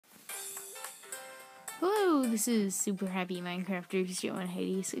Hello, this is Super Happy Minecrafters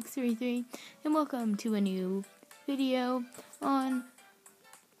Heidi 633, and welcome to a new video on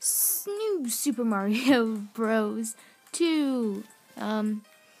new Super Mario Bros. 2. I'm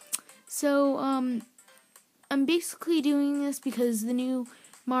basically doing this because the new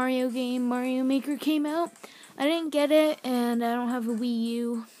Mario game, Mario Maker, came out. I didn't get it, and I don't have a Wii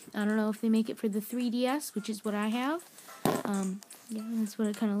U. I don't know if they make it for the 3DS, which is what I have. Yeah, that's what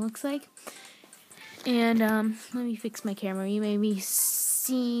it kind of looks like. And let me fix my camera. You maybe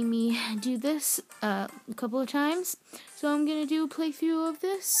see me do this a couple of times. So I'm going to do a playthrough of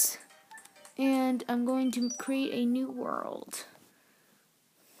this. And I'm going to create a new world.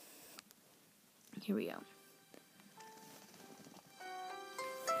 Here we go.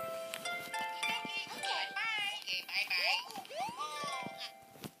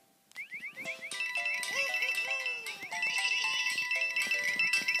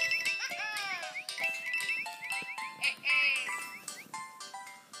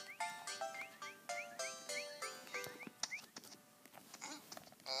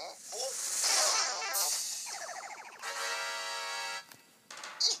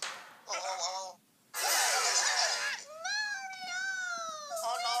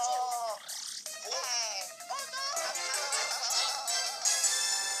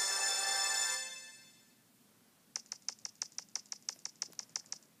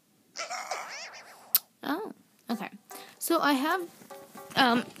 Oh, okay. So I have,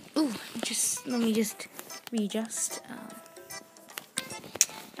 let me just readjust.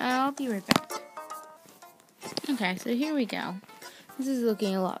 I'll be right back. Okay, so here we go. This is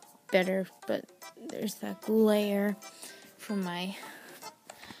looking a lot better, but there's that glare from my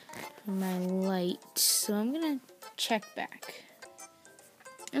light. So I'm gonna check back.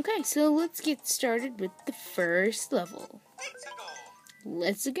 Okay, so let's get started with the first level.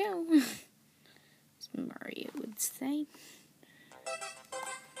 Let's go. As Mario would say.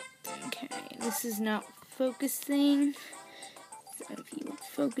 Okay, this is not focusing. So if you would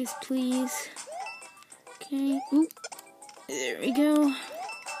focus, please. Okay. Ooh. There we go.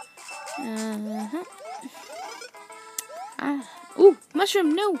 Ooh,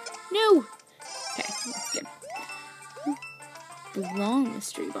 mushroom. No. No. Okay, that's good. Ooh, long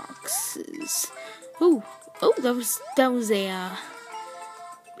mystery boxes. Ooh. Oh, that was a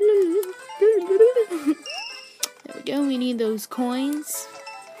There we go. We need those coins.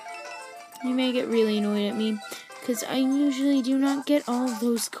 You may get really annoyed at me because I usually do not get all of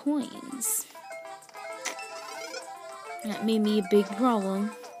those coins. That made me a big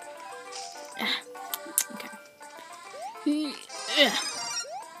problem. Okay.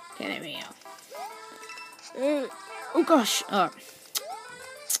 Okay, there we go. Oh gosh.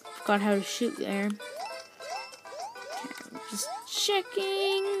 Forgot how to shoot there. Okay, I'm just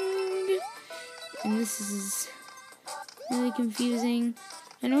checking. And this is really confusing.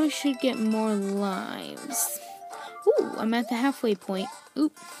 I know I should get more lives. Ooh, I'm at the halfway point.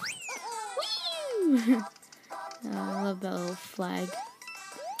 Oop. Woo! I love that little flag.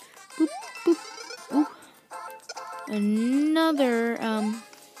 Boop, boop. Ooh. Another,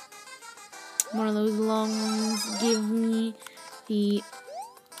 one of those long ones. Give me the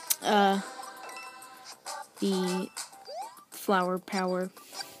flower power.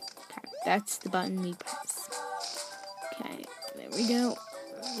 Okay, that's the button we press. Okay, there we go.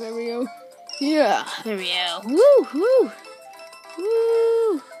 There we go. Yeah, there we go. Woo, woo,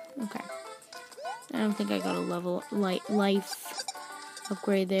 woo. Okay. I don't think I got a level life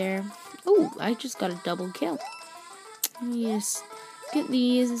upgrade there. Oh, I just got a double kill. Yes, get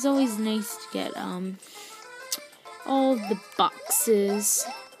these. It's always nice to get all the boxes.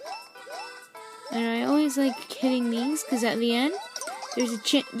 And I always like hitting these because at the end there's a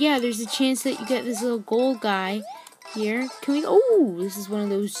chance that you get this little gold guy here. Can we? Oh, this is one of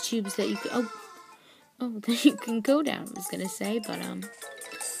those tubes that you can. Oh, that you can go down. I was gonna say, but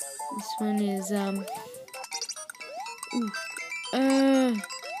this one is ooh.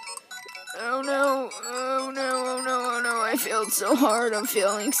 Oh no! Oh no! Oh no! Oh no! I failed so hard. I'm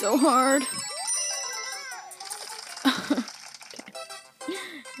failing so hard. Okay.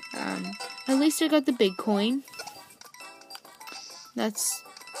 At least I got the big coin. That's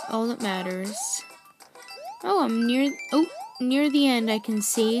all that matters. Oh, I'm near the end. I can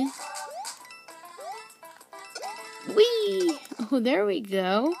see. Whee! Oh, there we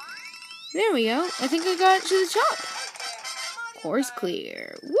go. There we go. I think I got it to the top. Course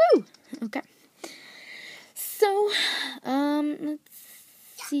clear. Woo! Okay. So, let's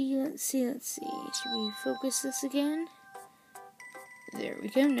see. Should we focus this again? There we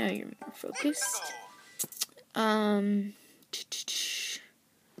go. Now you're more focused. I'm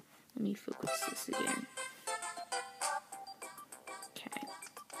Let me focus this again. Okay.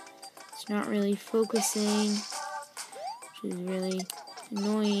 It's not really focusing, which is really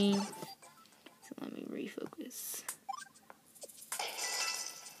annoying. So let me refocus.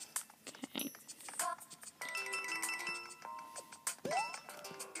 Okay.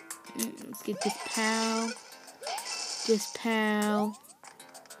 Let's get this pal. This pal.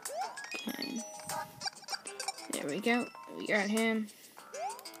 Okay. There we go. We got him.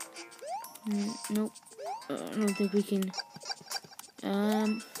 Nope. I don't think we can.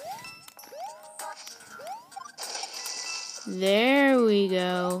 There we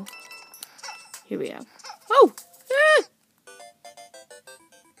go. Here we go. Oh!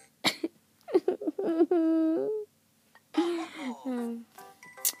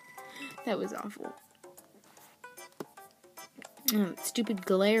 That was awful. Stupid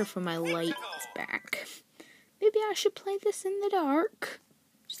glare from my light is back. Maybe I should play this in the dark.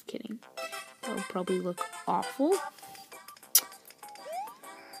 Just kidding. That would probably look awful. What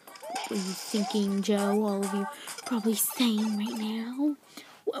were you thinking, Joe? All of you probably saying right now.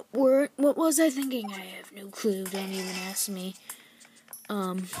 What was I thinking? I have no clue. Don't even ask me.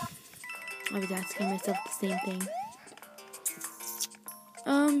 I was asking myself the same thing.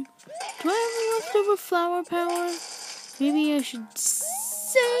 Do I have leftover flower power? Maybe I should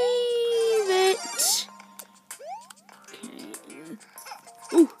save it. Okay.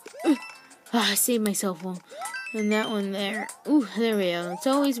 Ooh. I saved myself one. And that one there. Ooh, there we go. It's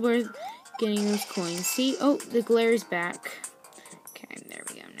always worth getting those coins. See? Oh, the glare's back. Okay, there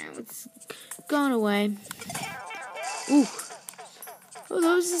we go. Now it's gone away. Ooh. Oh,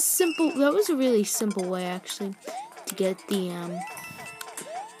 that was a really simple way, actually, to get the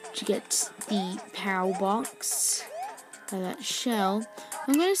POW box by that shell.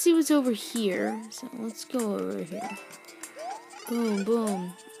 I'm gonna see what's over here. So let's go over here. Boom,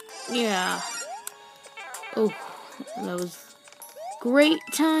 boom. Yeah. Oh, that was great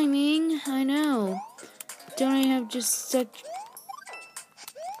timing. I know. Don't I have just such...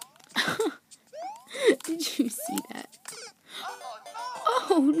 Did you see that?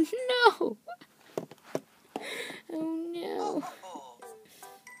 Oh, no. Oh, no.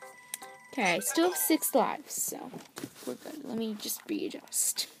 Okay, I still have 6 lives, so we're good. Let me just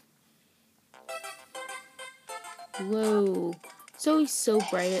readjust. Whoa. It's always so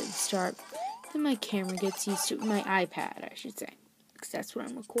bright at the start. Then my camera gets used to it. My iPad, I should say. Because that's what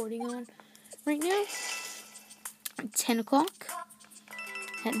I'm recording on right now. At 10 o'clock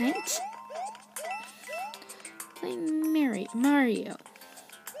at night. Playing Mario.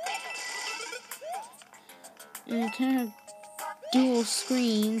 And I kind of have dual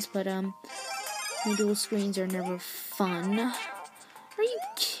screens, but my dual screens are never fun. Are you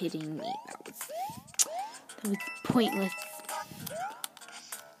kidding me? That was pointless.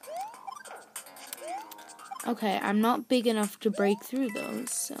 Okay, I'm not big enough to break through those,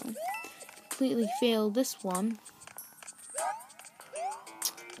 so completely failed this one.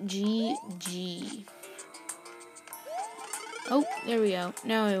 GG. Oh, there we go.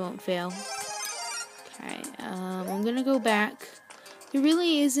 Now I won't fail. Okay, I'm gonna go back. There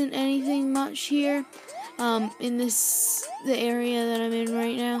really isn't anything much here, in the area that I'm in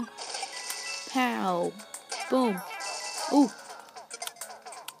right now. Pow. Boom. Ooh.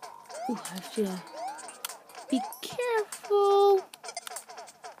 Ooh, I have to be careful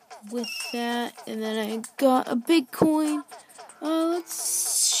with that. And then I got a big coin.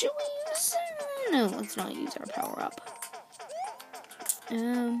 Should we use it? No, let's not use our power up.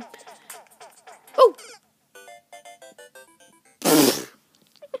 Oh!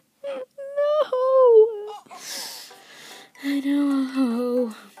 No! I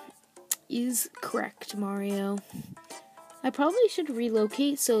know. Is correct, Mario. I probably should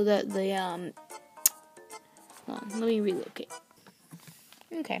relocate so that the, well, let me relocate.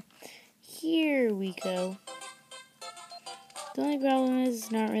 Okay. Here we go. The only problem is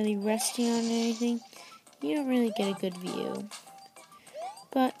it's not really resting on anything. You don't really get a good view.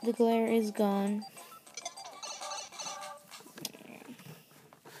 But the glare is gone.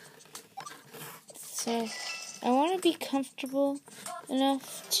 So, I want to be comfortable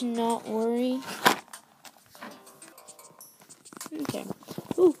enough to not worry. Okay.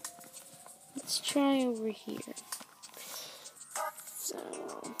 Ooh. Let's try over here. So.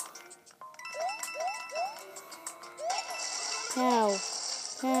 Pow.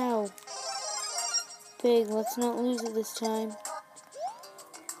 Pow. Big, let's not lose it this time.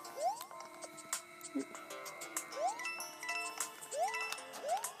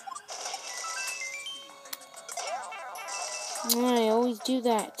 I always do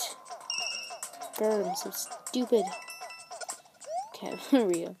that. God, I'm so stupid. Okay, there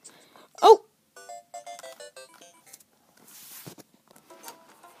we go. Oh!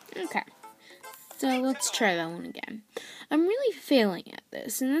 Okay. So let's try that one again. I'm really failing at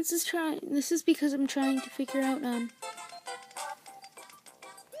this, and this is because I'm trying to figure out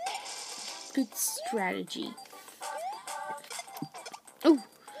good strategy. Oh!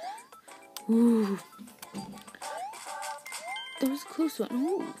 Ooh. That was a close one.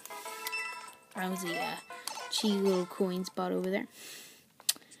 Ooh. That was a cheeky little coin spot over there.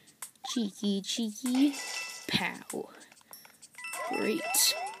 Cheeky, cheeky. Pow.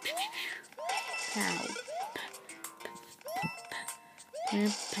 Great. Pow.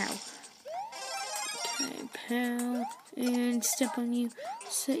 Pow. Okay, pow. And step on you.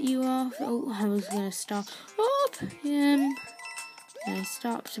 Set you off. Oh, I was gonna stop. Him. And I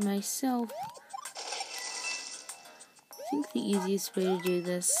stopped myself. I think the easiest way to do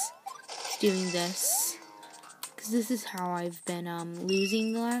this is doing this. Because this is how I've been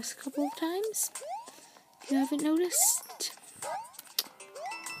losing the last couple of times. If you haven't noticed.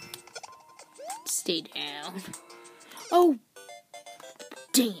 Stay down. Oh!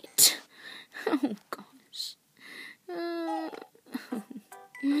 Dang it. Oh, gosh.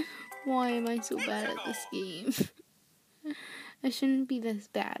 Why am I so bad at this game? I shouldn't be this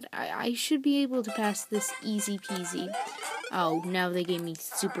bad. I should be able to pass this easy peasy. Oh, now they gave me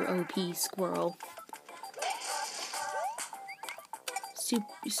super OP squirrel.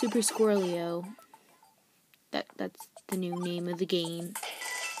 Super Squirrelio. That's the new name of the game.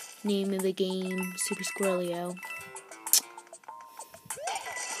 Name of the game, Super Squirrelio.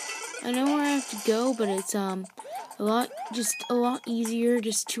 I know where I have to go, but it's a lot easier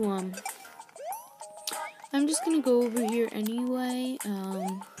just to I'm just gonna go over here anyway. Okay.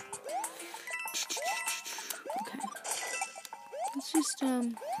 Let's just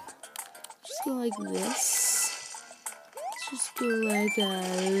go like this. Let's just go like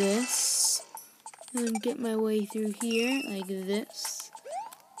this. And get my way through here like this.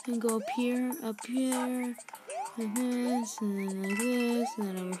 And go up here, like this, and then like this, and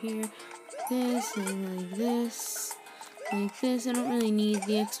then over here, this, and then like this. Like this. I don't really need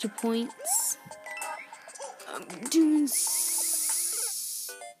the extra points. I'm doing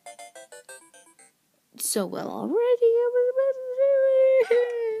so well already.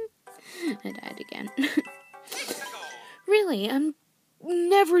 I died again. Really, I'm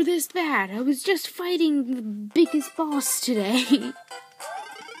never this bad. I was just fighting the biggest boss today.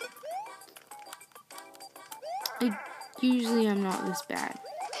 Usually I'm not this bad.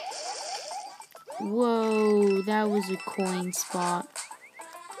 Whoa, that was a coin spot.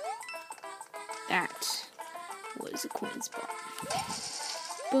 That was a coin spot.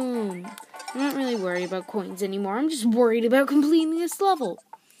 Boom. I'm not really worried about coins anymore. I'm just worried about completing this level.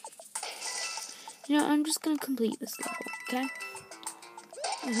 You know, I'm just going to complete this level, okay?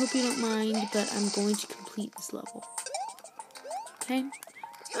 I hope you don't mind, but I'm going to complete this level. Okay?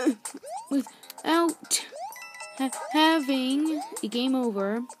 Without having a game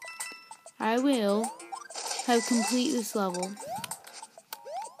over, I will have complete this level.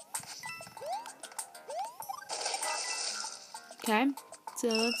 Okay? So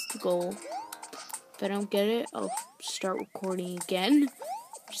that's the goal. If I don't get it, I'll start recording again.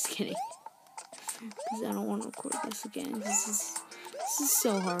 Just kidding. Because I don't want to record this again. This is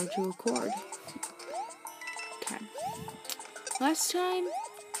so hard to record. Okay. Last time.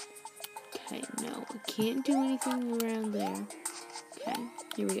 Okay, no. I can't do anything around there. Okay,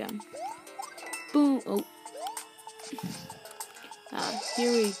 here we go. Boom. Oh.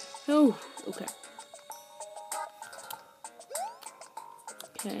 Here we go. Okay.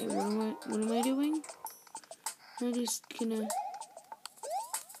 Okay, what am I doing? I'm just gonna...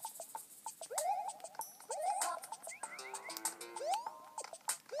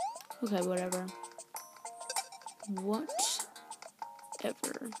 Okay, whatever. Whatever.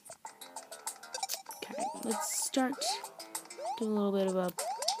 Okay, let's start doing a little bit of a...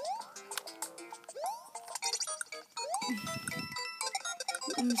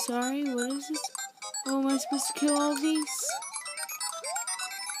 I'm sorry, what is this? Oh, am I supposed to kill all of these?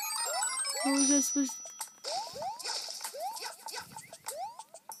 What was I supposed to...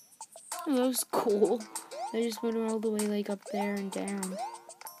 Oh, that was cool. I just went all the way, like, up there and down.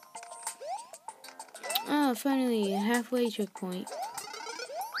 Ah, finally, a halfway checkpoint.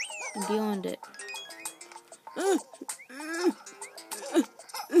 And beyond it.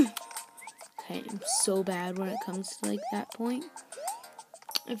 Okay, I'm so bad when it comes to, like, that point.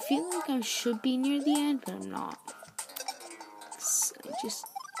 I feel like I should be near the end, but I'm not. So I just...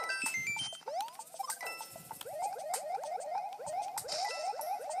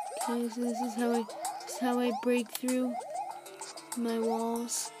 Okay, so this is how I break through my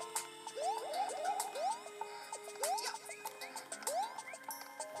walls.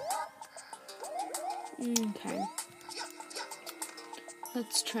 Okay.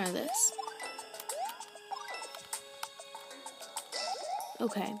 Let's try this.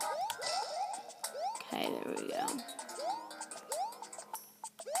 Okay. Okay, there we go.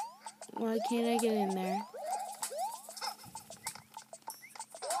 Why can't I get in there?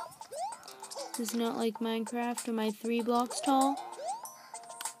 This is not like Minecraft. Am I 3 blocks tall?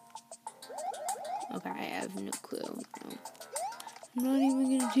 Okay, I have no clue. No. I'm not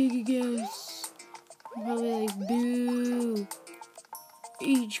even gonna take a guess. I'm probably like, boo.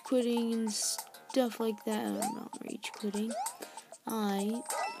 Rage quitting and stuff like that. I'm not rage quitting. I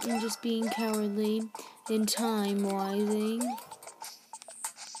am just being cowardly and time-wising.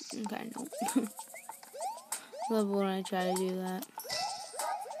 Okay, no. Love when I try to do that.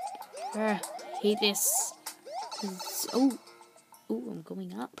 Hate this. Oh, I'm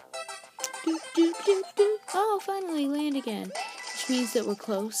going up. Oh, finally land again. Which means that we're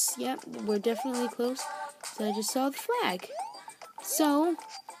close. Yep, we're definitely close. So I just saw the flag. So,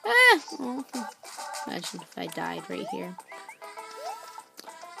 oh, imagine if I died right here.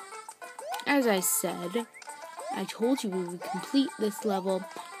 As I said, I told you we would complete this level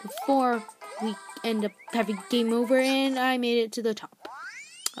before we end up having game over, and I made it to the top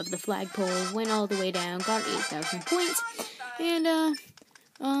of the flagpole, went all the way down, got 8,000 points, and,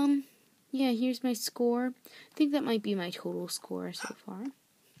 yeah, here's my score. I think that might be my total score so far.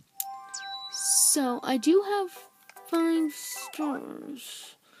 So, I do have 5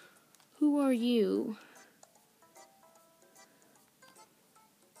 stars. Who are you?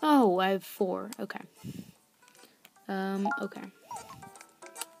 Oh, I have 4. Okay. Okay.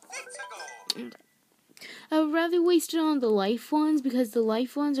 I would rather waste it on the life ones, because the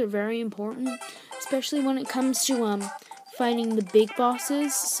life ones are very important, especially when it comes to, fighting the big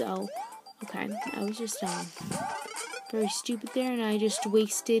bosses. So, okay, I was just, very stupid there, and I just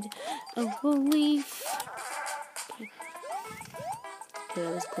wasted a whole leaf. Okay,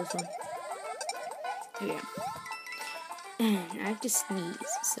 that was a close one. There we go. And I have to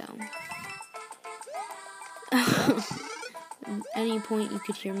sneeze, so. At any point you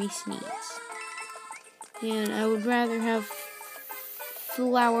could hear me sneeze. And I would rather have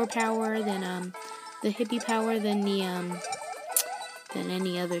flower power than, the hippie power than than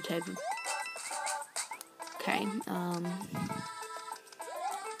any other type of. Okay,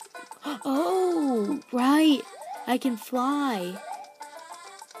 oh, right, I can fly.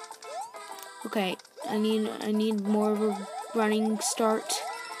 Okay, I need more of a running start.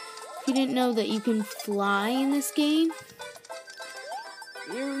 If you didn't know that you can fly in this game,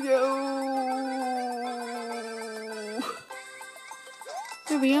 here we go.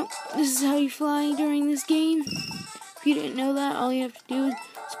 There we go. This is how you fly during this game. If you didn't know that, all you have to do is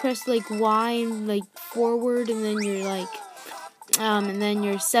press like Y and like forward, and then you're like, and then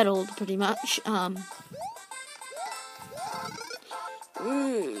you're settled pretty much.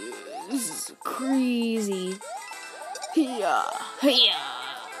 This is crazy. Yeah.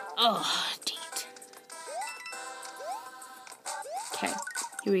 Oh, dang it. Okay,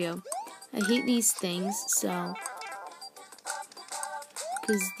 here we go. I hate these things, so.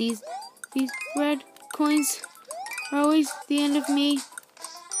 Because these red coins are always the end of me.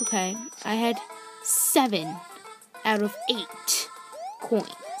 Okay, I had 7 out of 8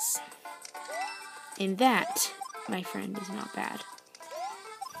 coins. And that, my friend, is not bad.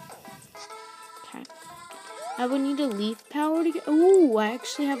 Okay. I would need a leaf power to get. Oh, I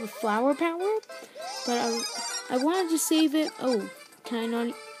actually have a flower power. But I wanted to save it. Oh, can I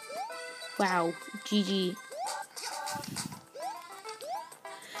not? Wow, GG.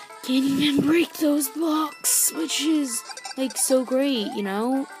 Can't even break those blocks, which is, like, so great, you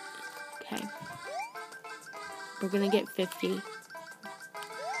know? Okay. We're gonna get 50.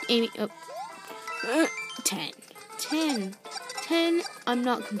 Amy, oh. 10. 10, I'm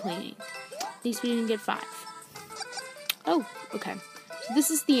not complaining. At least we didn't get 5. Oh, okay. So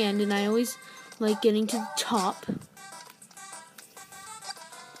this is the end, and I always like getting to the top.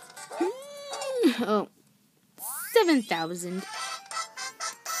 Oh. 7,000.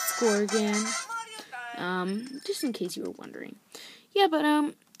 Score again. Just in case you were wondering. Yeah, but,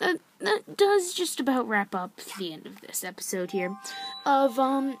 that does just about wrap up the end of this episode here of,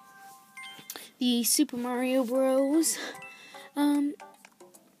 the Super Mario Bros.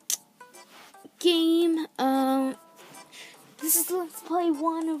 Game. This is Let's Play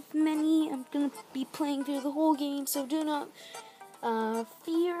 1 of many. I'm gonna be playing through the whole game, so do not,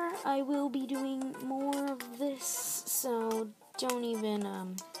 fear. I will be doing more of this, so don't even,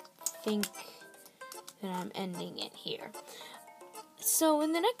 think that I'm ending it here. So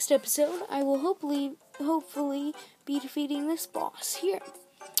in the next episode, I will hopefully be defeating this boss here.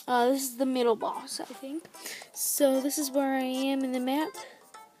 This is the middle boss, I think. So this is where I am in the map.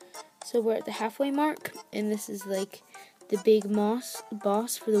 So we're at the halfway mark, and this is like the big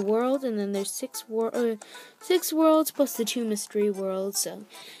boss for the world, and then there's 6 worlds plus the 2 mystery worlds, so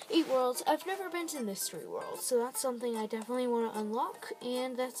 8 worlds. I've never been to mystery worlds, so that's something I definitely want to unlock,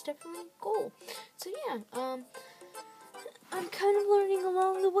 and that's definitely a goal. So yeah, I'm kind of learning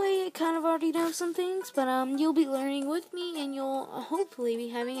along the way. I kind of already know some things, but you'll be learning with me, and you'll hopefully be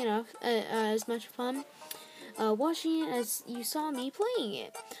having as much fun watching it as you saw me playing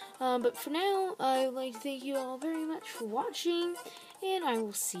it. But for now, I would like to thank you all very much for watching, and I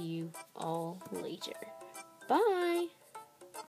will see you all later. Bye!